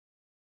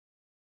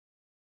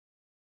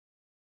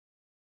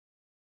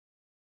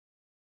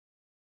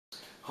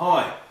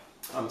Hi,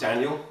 I'm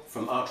Daniel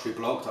from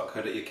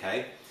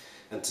archeryblog.co.uk,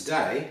 and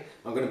today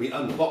I'm going to be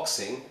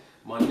unboxing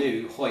my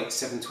new Hoyt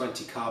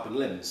 720 carbon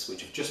limbs,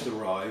 which have just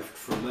arrived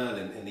from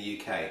Merlin in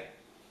the UK. And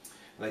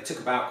they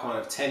took about kind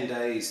of 10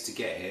 days to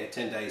get here,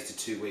 10 days to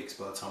 2 weeks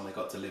by the time they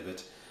got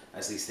delivered,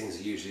 as these things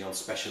are usually on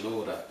special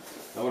order.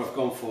 Now what I've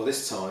gone for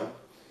this time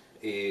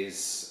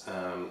is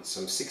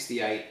some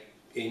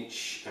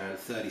 68-inch and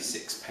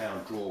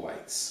 36-pound draw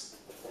weights.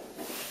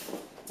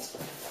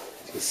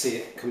 You can see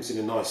it comes in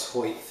a nice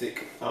Hoyt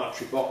thick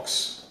archery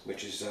box,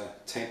 which is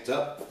taped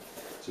up.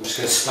 So I'm just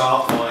going to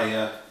start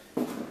by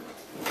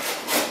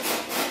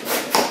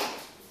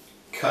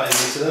cutting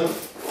into them.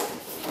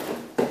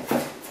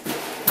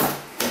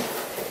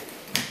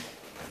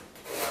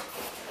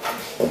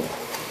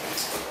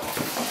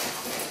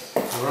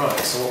 Alright,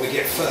 so what we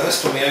get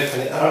first when we open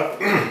it up,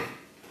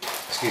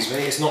 excuse me,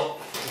 it's not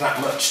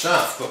that much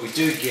stuff, but we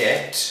do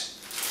get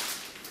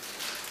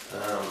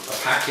a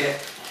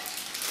packet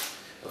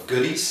of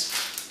goodies,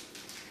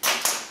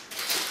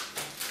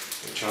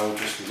 which I will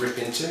just rip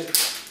into.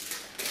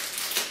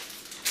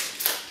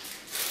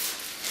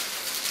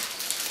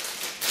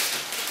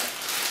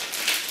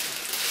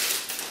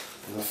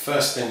 And the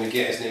first thing we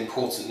get is an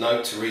important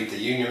note to read the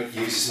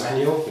user's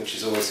manual, which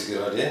is always a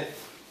good idea.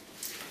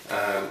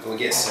 We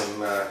get some,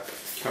 you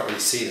can't really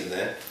see them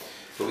there,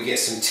 but we get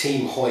some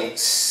Team Hoyt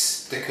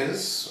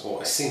stickers,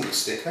 or a single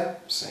sticker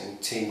saying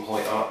Team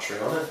Hoyt Archery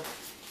on it.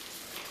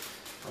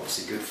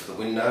 Obviously good for the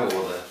window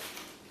or the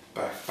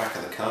back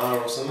of the car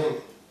or something.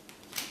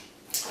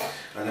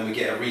 And then we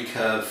get a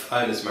recurve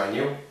owner's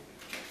manual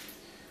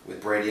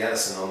with Brady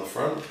Ellison on the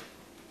front,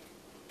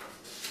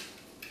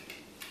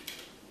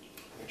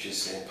 which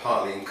is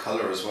partly in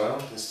colour as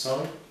well this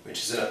time, which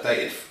is an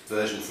updated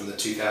version from the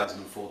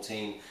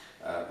 2014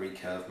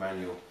 recurve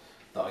manual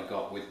that I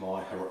got with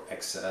my Hoyt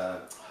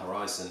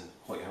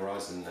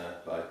Horizon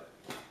bow.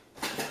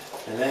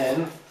 And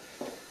then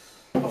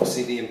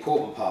obviously the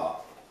important part.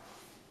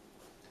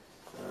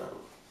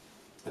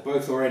 They're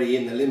both already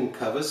in the limb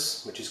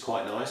covers, which is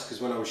quite nice,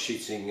 because when I was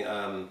shooting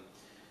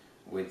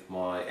with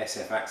my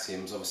SF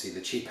Axioms, obviously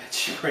the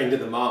cheaper end of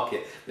the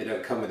market, they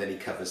don't come with any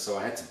covers, so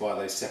I had to buy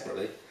those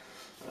separately.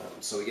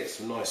 So we get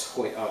some nice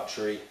Hoyt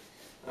Archery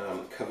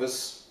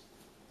covers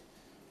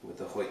with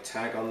the Hoyt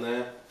tag on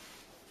there.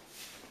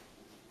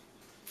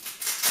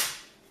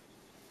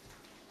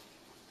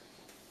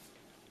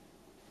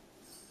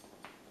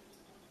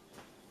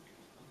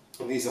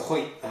 And these are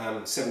Hoyt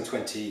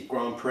 720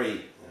 Grand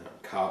Prix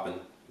carbon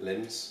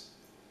limbs.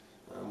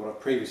 What I've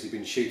previously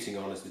been shooting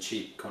on is the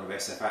cheap kind of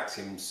SF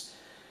Axioms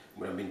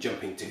when I've been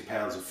jumping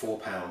 £2 and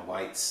 £4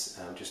 weights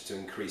just to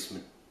increase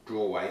my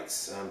draw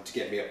weights to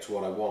get me up to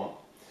what I want.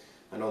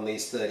 And on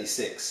these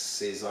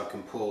 36s I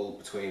can pull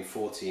between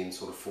 40 and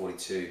sort of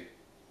 42,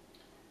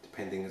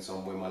 depending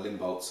on where my limb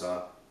bolts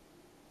are.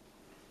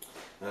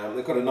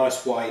 They've got a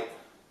nice white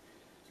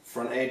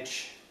front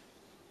edge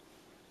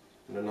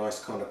and a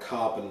nice kind of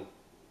carbon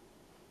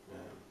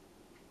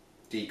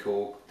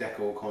decor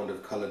kind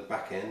of coloured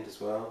back end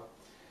as well.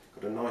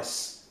 Got a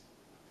nice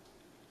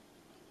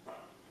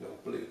little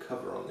blue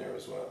cover on there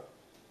as well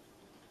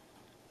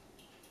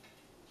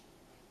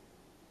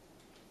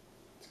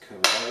to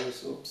cover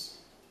those. Oops,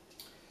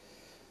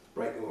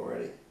 break them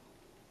already.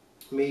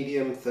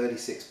 Medium,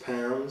 36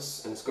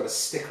 pounds, and it's got a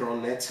sticker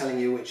on there telling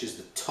you which is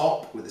the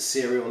top with the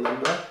serial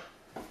number.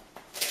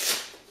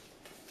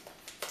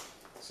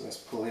 So let's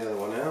pull the other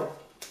one out.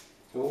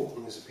 Oh,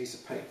 and there's a piece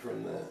of paper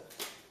in there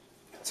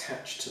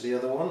attached to the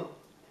other one.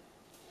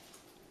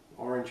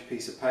 Orange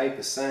piece of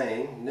paper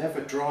saying,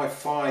 never dry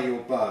fire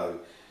your bow.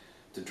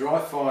 To dry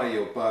fire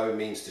your bow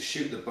means to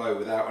shoot the bow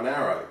without an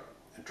arrow.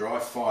 A dry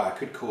fire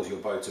could cause your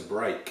bow to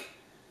break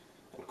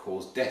and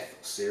cause death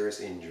or serious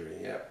injury.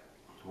 Yep,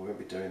 we won't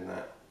be doing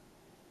that.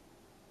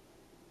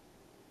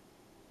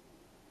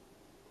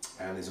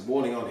 And there's a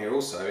warning on here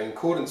also. In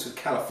accordance with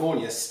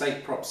California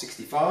State Prop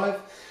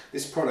 65,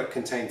 this product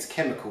contains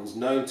chemicals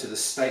known to the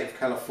state of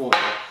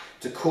California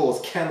to cause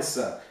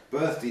cancer,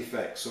 birth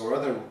defects or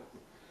other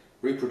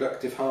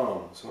reproductive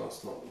harm. So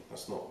that's not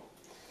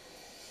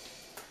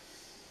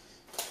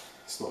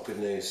good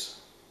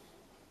news.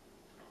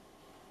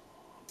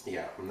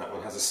 Yeah, and that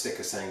one has a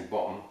sticker saying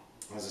bottom.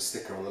 It has a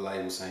sticker on the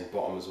label saying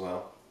bottom as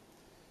well.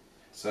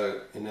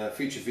 So in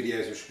future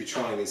videos we should be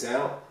trying these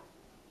out.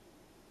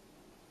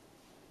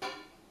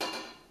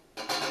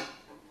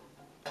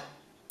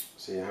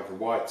 So you have the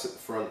whites at the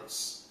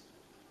fronts,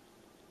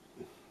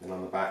 and on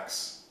the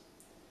backs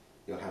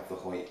you'll have the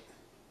Hoyt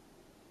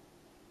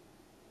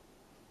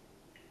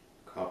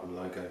carbon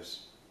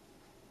logos.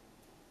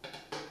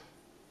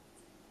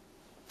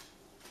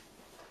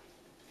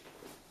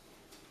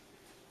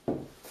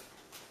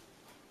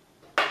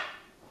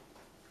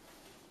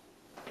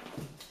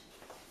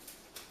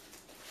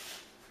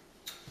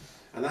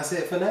 And that's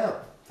it for now.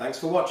 Thanks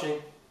for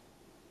watching.